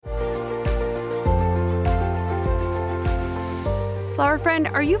Flower friend,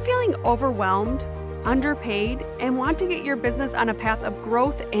 are you feeling overwhelmed, underpaid, and want to get your business on a path of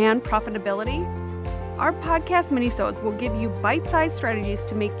growth and profitability? Our podcast minisodes will give you bite-sized strategies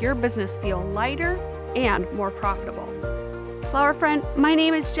to make your business feel lighter and more profitable. Flower friend, my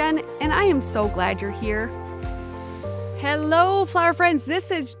name is Jen, and I am so glad you're here. Hello, flower friends. This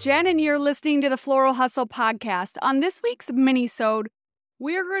is Jen, and you're listening to the Floral Hustle podcast. On this week's minisode,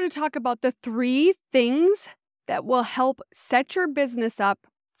 we are going to talk about the 3 things that will help set your business up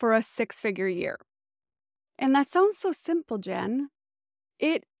for a 6-figure year. And that sounds so simple, Jen.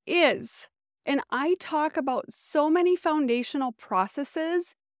 It is. And I talk about so many foundational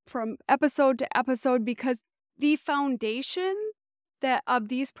processes from episode to episode because the foundation of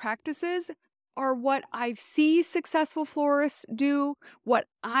these practices are what I see successful florists do, what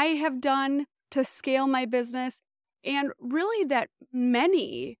I have done to scale my business, and really that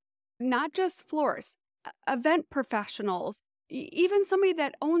many, not just florists, event professionals, even somebody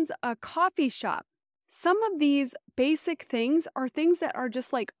that owns a coffee shop. Some of these basic things are things that are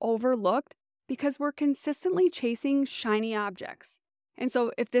just like overlooked because we're consistently chasing shiny objects. And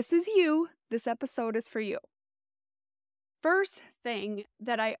so if this is you, this episode is for you. First thing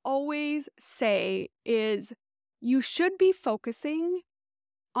that I always say is you should be focusing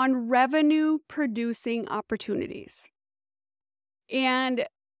on revenue producing opportunities. And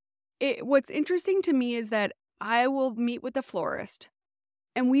what's interesting to me is that I will meet with the florist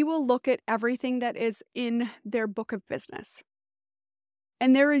and we will look at everything that is in their book of business.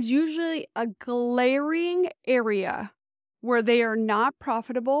 And there is usually a glaring area where they are not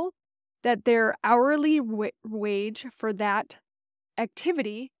profitable, that their hourly wage for that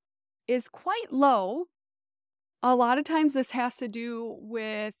activity is quite low. A lot of times this has to do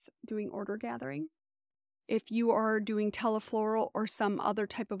with doing order gathering. If you are doing telefloral or some other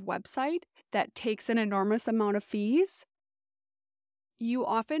type of website that takes an enormous amount of fees, you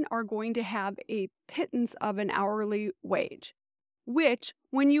often are going to have a pittance of an hourly wage, which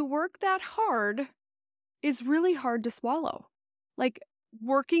when you work that hard is really hard to swallow. Like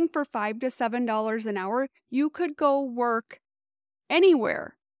working for $5 to $7 an hour, you could go work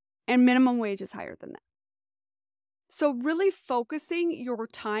anywhere and minimum wage is higher than that. So really focusing your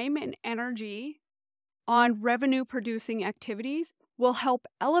time and energy on revenue producing activities will help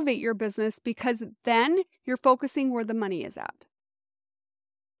elevate your business because then you're focusing where the money is at.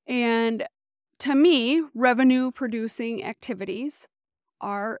 And to me, revenue producing activities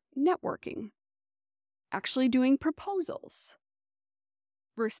are networking, actually doing proposals,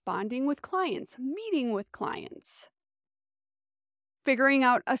 responding with clients, meeting with clients, figuring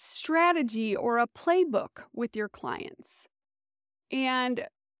out a strategy or a playbook with your clients, and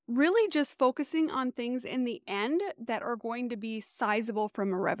really just focusing on things in the end that are going to be sizable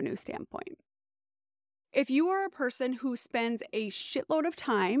from a revenue standpoint. If you are a person who spends a shitload of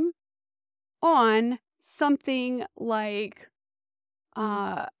time on something like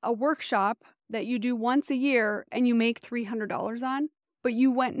a workshop that you do once a year and you make $300 on, but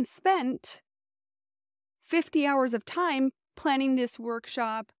you went and spent 50 hours of time planning this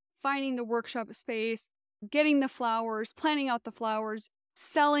workshop, finding the workshop space, getting the flowers, planning out the flowers,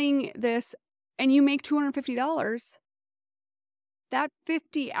 selling this, and you make $250, that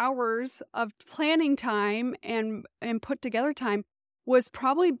 50 hours of planning time and put together time was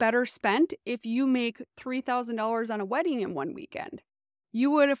probably better spent if you make $3,000 on a wedding in one weekend.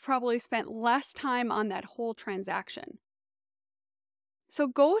 You would have probably spent less time on that whole transaction. So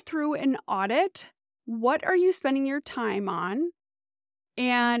go through and audit what are you spending your time on,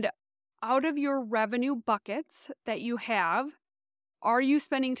 and out of your revenue buckets that you have, are you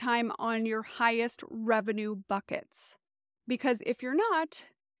spending time on your highest revenue buckets? Because if you're not,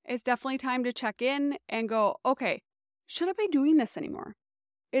 it's definitely time to check in and go, okay, should I be doing this anymore?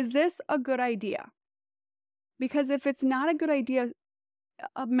 Is this a good idea? Because if it's not a good idea,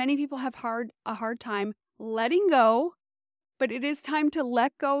 many people have a hard time letting go, but it is time to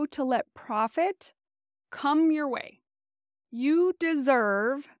let go, to let profit come your way. You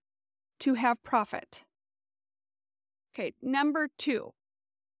deserve to have profit. Okay, number 2,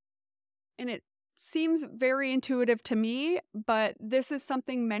 and it seems very intuitive to me, but this is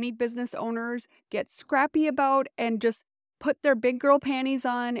something many business owners get scrappy about and just put their big girl panties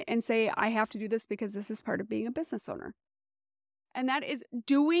on and say, I have to do this because this is part of being a business owner. And that is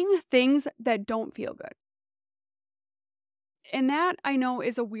doing things that don't feel good. And that I know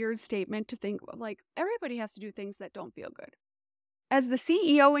is a weird statement to think, like, everybody has to do things that don't feel good. As the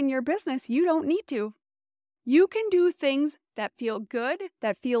CEO in your business, you don't need to. You can do things that feel good,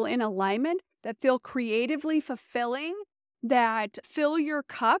 that feel in alignment, that feel creatively fulfilling, that fill your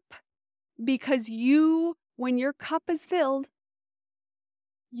cup because when your cup is filled,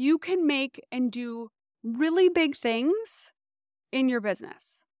 you can make and do really big things in your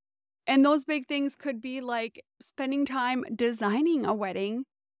business. And those big things could be like spending time designing a wedding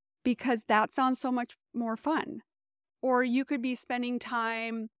because that sounds so much more fun. Or you could be spending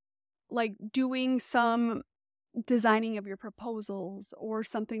time like doing some designing of your proposals or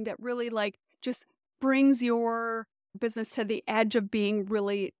something that really like just brings your business to the edge of being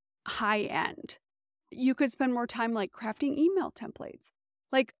really high end. You could spend more time like crafting email templates.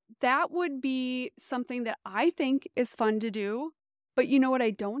 Like that would be something that I think is fun to do. But you know what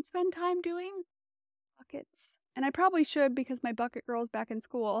I don't spend time doing? Buckets. And I probably should because my bucket girl's back in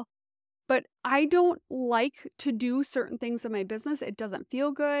school. But I don't like to do certain things in my business. It doesn't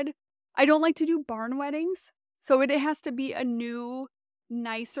feel good. I don't like to do barn weddings. So it has to be a new,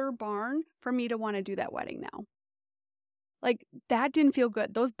 nicer barn for me to want to do that wedding now. Like that didn't feel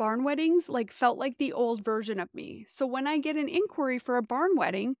good. Those barn weddings like felt like the old version of me. So when I get an inquiry for a barn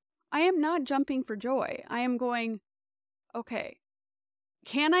wedding, I am not jumping for joy. I am going, okay,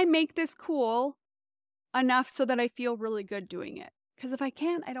 can I make this cool enough so that I feel really good doing it? Because if I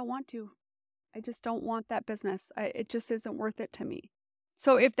can't, I don't want to. I just don't want that business. It just isn't worth it to me.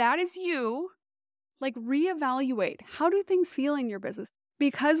 So if that is you, like reevaluate. How do things feel in your business?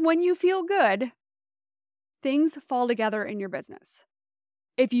 Because when you feel good, things fall together in your business.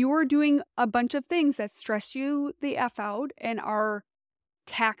 If you are doing a bunch of things that stress you the F out and are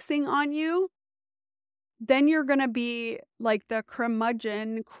taxing on you, then you're going to be like the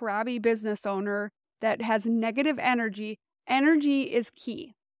curmudgeon, crabby business owner that has negative energy. Energy is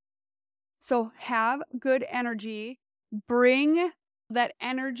key. So have good energy, bring that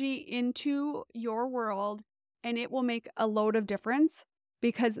energy into your world, and it will make a load of difference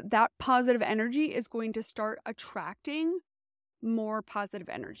because that positive energy is going to start attracting more positive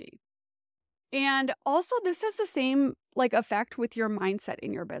energy. And also this has the same like effect with your mindset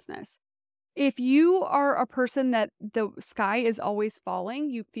in your business. If you are a person that the sky is always falling,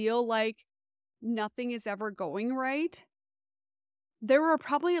 you feel like nothing is ever going right, there are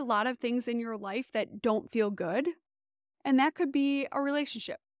probably a lot of things in your life that don't feel good. And that could be a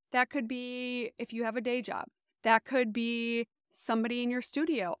relationship. That could be if you have a day job. That could be somebody in your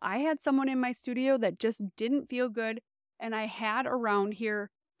studio. I had someone in my studio that just didn't feel good. And I had around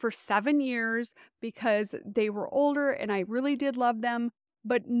here for 7 years because they were older and I really did love them,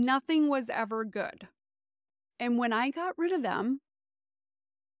 but nothing was ever good. And when I got rid of them,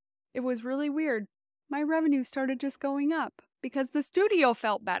 it was really weird. My revenue started just going up because the studio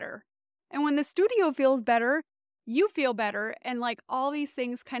felt better. And when the studio feels better, you feel better, and like all these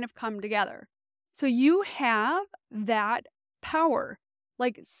things kind of come together. So you have that power.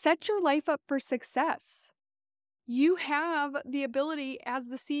 Like set your life up for success. You have the ability as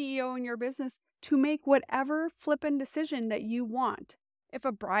the CEO in your business to make whatever flippin' decision that you want. If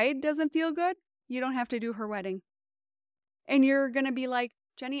a bride doesn't feel good, you don't have to do her wedding. And you're going to be like,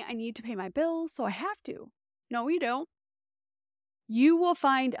 Jenny, I need to pay my bills, so I have to. No, you don't. You will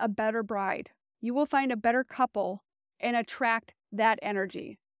find a better bride. You will find a better couple and attract that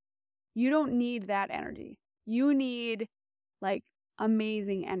energy. You don't need that energy. You need like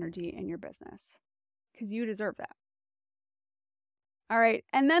amazing energy in your business because you deserve that. All right.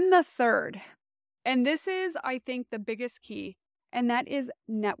 And then the third, and this is, I think, the biggest key, and that is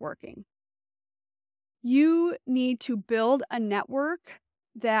networking. You need to build a network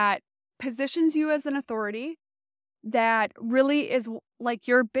that positions you as an authority, that really is like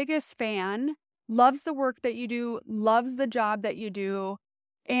your biggest fan, loves the work that you do, loves the job that you do.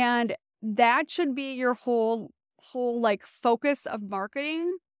 And that should be your whole like focus of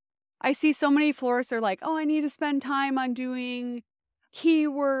marketing. I see so many florists are like, oh, I need to spend time on doing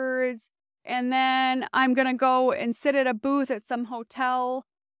keywords. And then I'm going to go and sit at a booth at some hotel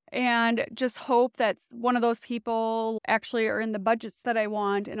and just hope that one of those people actually are in the budgets that I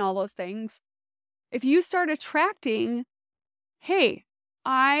want and all those things. If you start attracting, hey,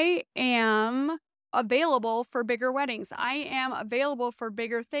 I am available for bigger weddings. I am available for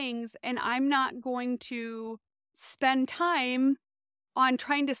bigger things, and I'm not going to spend time on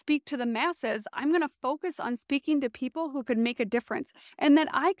trying to speak to the masses. I'm going to focus on speaking to people who could make a difference and that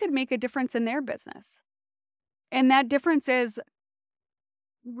I could make a difference in their business. And that difference is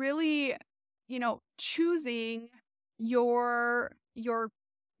really, choosing your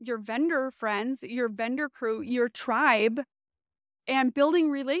vendor friends, your vendor crew, your tribe, and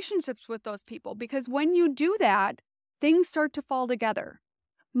building relationships with those people. Because when you do that, things start to fall together.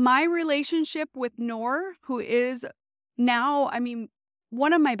 My relationship with Noor, who is now,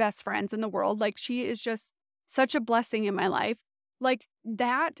 one of my best friends in the world, like she is just such a blessing in my life. Like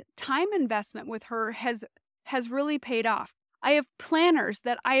that time investment with her has really paid off. I have planners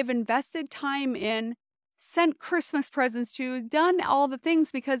that I have invested time in, sent Christmas presents to, done all the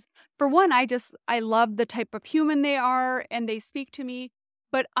things because, for one, I love the type of human they are and they speak to me.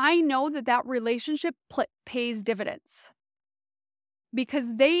 But I know that relationship pays dividends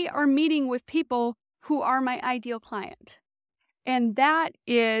because they are meeting with people who are my ideal client. And that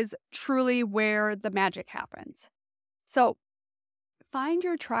is truly where the magic happens. So find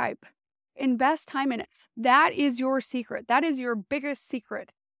your tribe, invest time in it. That is your secret. That is your biggest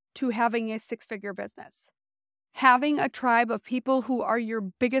secret to having a 6-figure business. Having a tribe of people who are your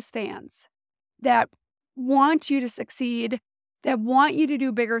biggest fans that want you to succeed, that want you to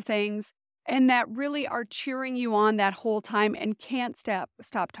do bigger things, and that really are cheering you on that whole time and can't stop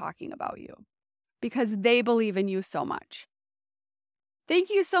talking about you because they believe in you so much. Thank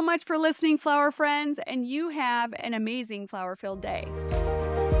you so much for listening, flower friends, and you have an amazing flower-filled day.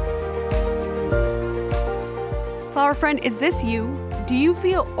 Flower friend, is this you? Do you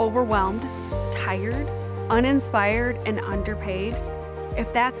feel overwhelmed, tired, uninspired, and underpaid?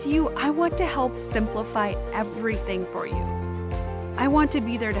 If that's you, I want to help simplify everything for you. I want to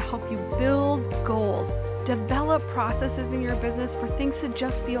be there to help you build goals, develop processes in your business for things to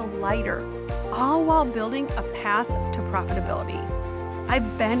just feel lighter, all while building a path to profitability.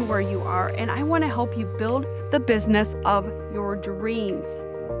 I've been where you are, and I want to help you build the business of your dreams.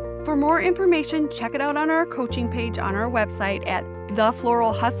 For more information, check it out on our coaching page on our website at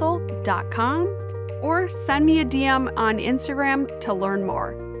thefloralhustle.com or send me a DM on Instagram to learn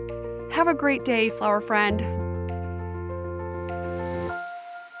more. Have a great day, flower friend.